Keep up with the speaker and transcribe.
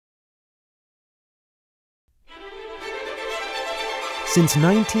Since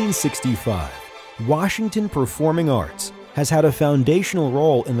 1965, Washington Performing Arts has had a foundational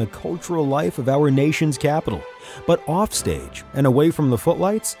role in the cultural life of our nation's capital. But offstage and away from the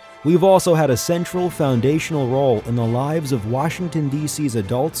footlights, we've also had a central foundational role in the lives of Washington, D.C.'s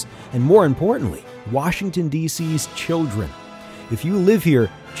adults and, more importantly, Washington, D.C.'s children. If you live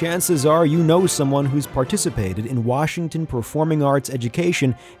here, chances are you know someone who's participated in Washington Performing Arts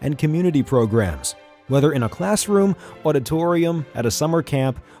education and community programs. Whether in a classroom, auditorium, at a summer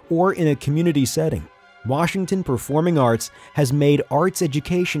camp, or in a community setting, Washington Performing Arts has made arts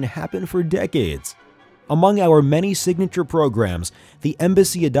education happen for decades. Among our many signature programs, the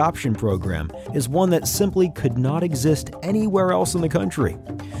Embassy Adoption Program is one that simply could not exist anywhere else in the country.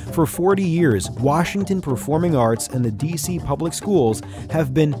 For 40 years, Washington Performing Arts and the D.C. Public Schools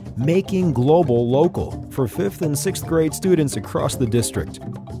have been making global local for 5th and 6th grade students across the district.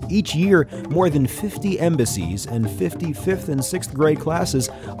 Each year, more than 50 embassies and 50 5th and 6th grade classes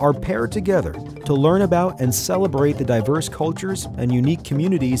are paired together to learn about and celebrate the diverse cultures and unique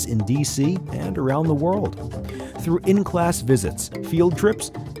communities in D.C. and around the world. Through in-class visits, field trips,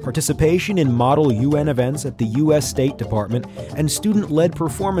 participation in model UN events at the U.S. State Department, and student-led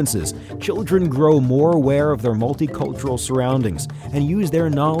performances, children grow more aware of their multicultural surroundings and use their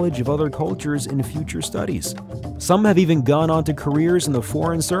knowledge of other cultures in future studies. Some have even gone on to careers in the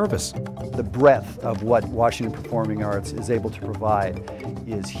Foreign Service. The breadth of what Washington Performing Arts is able to provide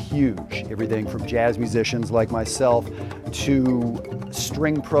is huge. Everything from jazz musicians like myself to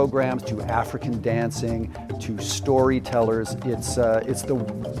string programs, to African dancing, to storytellers. It's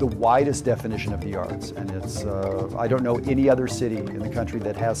the widest definition of the arts, and I don't know any other city in the country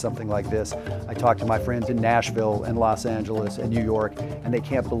that has something like this. I talk to my friends in Nashville and Los Angeles and New York, and they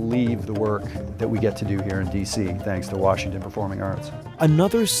can't believe the work that we get to do here in D.C. thanks to Washington Performing Arts.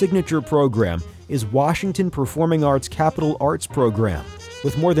 Another signature program is Washington Performing Arts Capital Arts Program,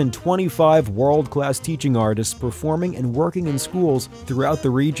 with more than 25 world-class teaching artists performing and working in schools throughout the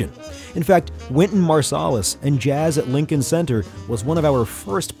region. In fact, Wynton Marsalis and Jazz at Lincoln Center was one of our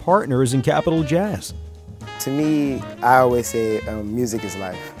first partners in Capital Jazz. To me, I always say music is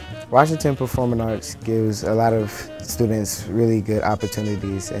life. Washington Performing Arts gives a lot of students really good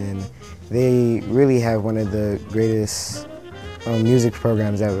opportunities, and they really have one of the greatest music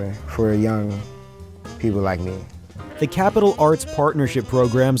programs ever for young people like me. The Capital Arts Partnership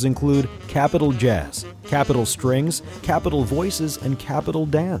programs include Capital Jazz, Capital Strings, Capital Voices, and Capital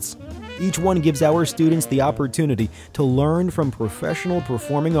Dance. Each one gives our students the opportunity to learn from professional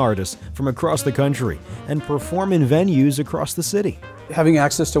performing artists from across the country and perform in venues across the city. Having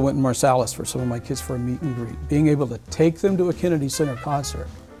access to Wynton Marsalis for some of my kids for a meet and greet, being able to take them to a Kennedy Center concert,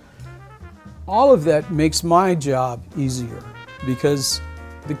 all of that makes my job easier because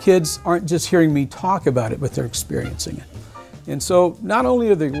the kids aren't just hearing me talk about it, but they're experiencing it. And so not only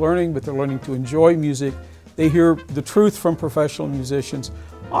are they learning, but they're learning to enjoy music. They hear the truth from professional musicians.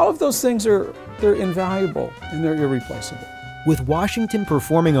 All of those things they're invaluable and they're irreplaceable. With Washington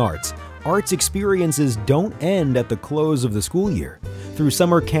Performing Arts, arts experiences don't end at the close of the school year. Through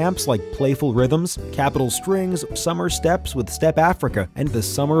summer camps like Playful Rhythms, Capital Strings, Summer Steps with Step Africa, and the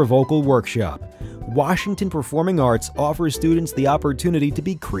Summer Vocal Workshop, Washington Performing Arts offers students the opportunity to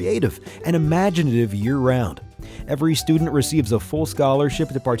be creative and imaginative year-round. Every student receives a full scholarship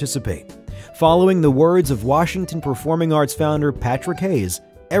to participate. Following the words of Washington Performing Arts founder Patrick Hayes,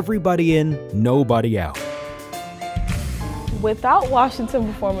 everybody in, nobody out. Without Washington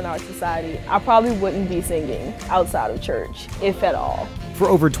Performing Arts Society, I probably wouldn't be singing outside of church, if at all. For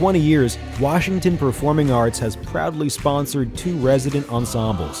over 20 years, Washington Performing Arts has proudly sponsored 2 resident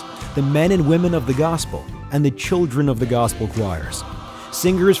ensembles, the Men and Women of the Gospel and the Children of the Gospel choirs.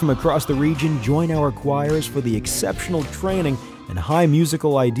 Singers from across the region join our choirs for the exceptional training and high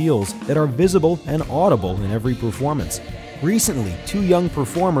musical ideals that are visible and audible in every performance. Recently, 2 young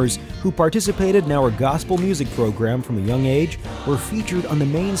performers who participated in our gospel music program from a young age were featured on the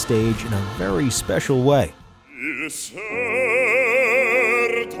main stage in a very special way.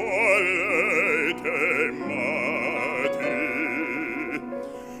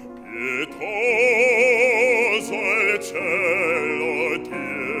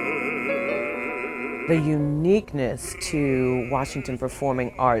 The uniqueness to Washington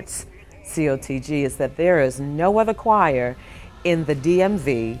Performing Arts COTG is that there is no other choir in the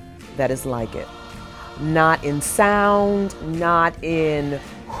DMV that is like it. Not in sound, not in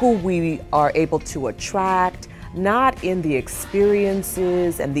who we are able to attract, not in the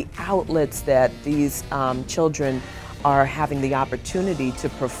experiences and the outlets that these children are having the opportunity to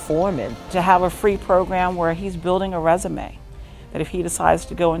perform in. To have a free program where he's building a resume, that if he decides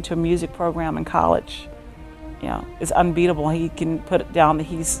to go into a music program in college, is unbeatable. He can put it down that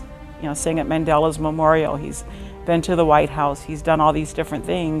he's, sang at Mandela's Memorial. He's been to the White House. He's done all these different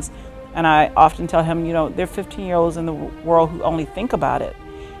things. And I often tell him, there are 15-year-olds in the world who only think about it.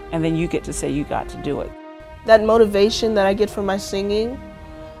 And then you get to say you got to do it. That motivation that I get from my singing,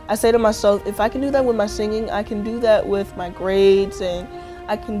 I say to myself, if I can do that with my singing, I can do that with my grades, and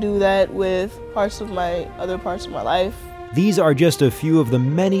I can do that with other parts of my life. These are just a few of the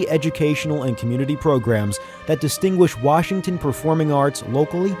many educational and community programs that distinguish Washington performing arts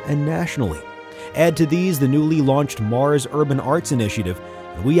locally and nationally. Add to these the newly launched Mars Urban Arts Initiative,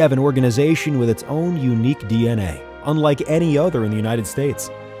 and we have an organization with its own unique DNA, unlike any other in the United States.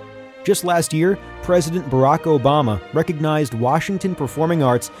 Just last year, President Barack Obama recognized Washington Performing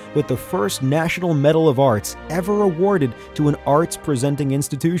Arts with the first National Medal of Arts ever awarded to an arts-presenting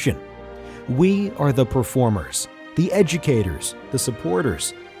institution. We are the performers, the educators, the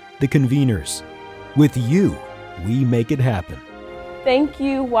supporters, the conveners. With you, we make it happen. Thank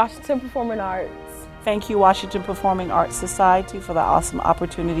you, Washington Performing Arts. Thank you, Washington Performing Arts Society, for the awesome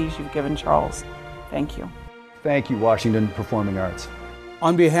opportunities you've given Charles. Thank you. Thank you, Washington Performing Arts.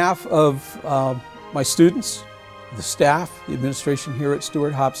 On behalf of my students, the staff, the administration here at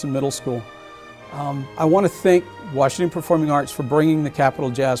Stewart Hobson Middle School, I want to thank Washington Performing Arts for bringing the Capitol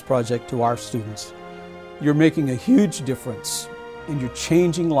Jazz Project to our students. You're making a huge difference, and you're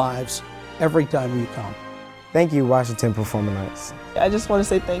changing lives every time you come. Thank you, Washington Performing Arts. I just want to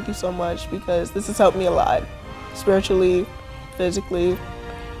say thank you so much, because this has helped me a lot, spiritually, physically,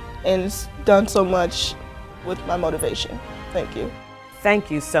 and it's done so much with my motivation. Thank you.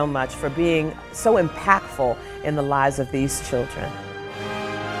 Thank you so much for being so impactful in the lives of these children.